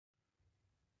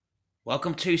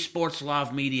Welcome to Sports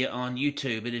Live Media on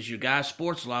YouTube. It is your guy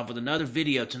Sports Live with another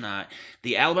video tonight.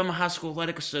 The Alabama High School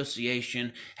Athletic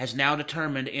Association has now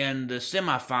determined in the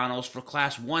semifinals for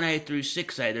Class 1A through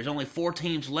 6A. There's only 4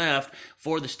 teams left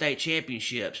for the state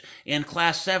championships. In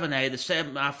Class 7A, the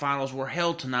semifinals were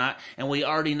held tonight, and we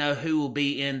already know who will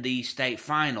be in the state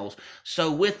finals.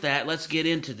 So with that, let's get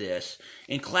into this.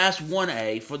 In Class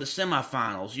 1A, for the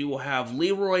semifinals, you will have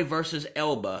Leroy versus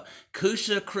Elba,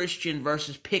 Coosa Christian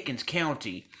versus Pickens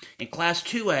County. In Class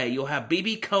 2A, you'll have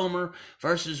B.B. Comer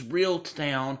versus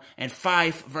Reeltown and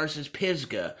Fife versus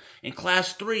Pisgah. In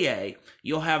Class 3A,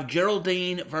 you'll have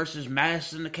Geraldine versus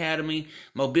Madison Academy,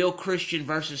 Mobile Christian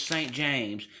versus St.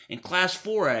 James. In Class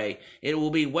 4A, it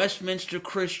will be Westminster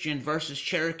Christian versus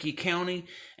Cherokee County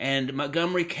and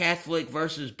Montgomery Catholic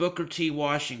versus Booker T.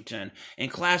 Washington. In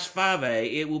Class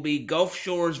 5A, it will be Gulf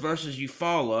Shores versus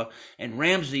Eufaula and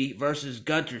Ramsey versus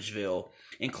Guntersville.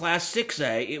 In Class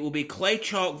 6A, it will be Clay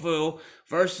Chalkville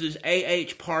versus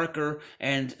A.H. Parker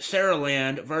and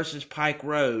Saraland versus Pike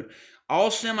Road.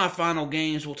 All semifinal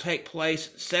games will take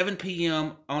place 7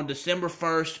 p.m. on December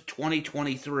 1st,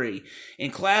 2023.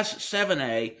 In Class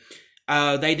 7A,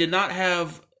 they did not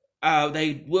have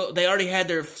they already had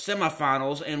their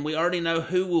semifinals, and we already know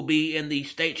who will be in the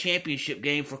state championship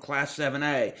game for Class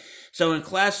 7A. So in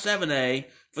Class 7A,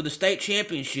 for the state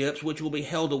championships, which will be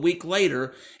held a week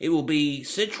later, it will be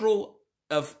Central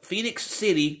of Phoenix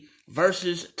City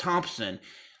versus Thompson.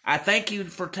 I thank you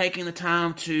for taking the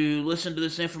time to listen to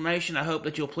this information. I hope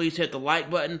that you'll please hit the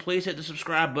like button, please hit the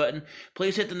subscribe button,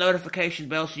 please hit the notification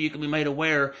bell so you can be made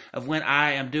aware of when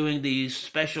I am doing these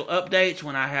special updates,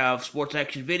 when I have sports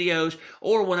action videos,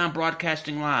 or when I'm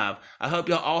broadcasting live. I hope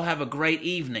y'all all have a great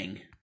evening.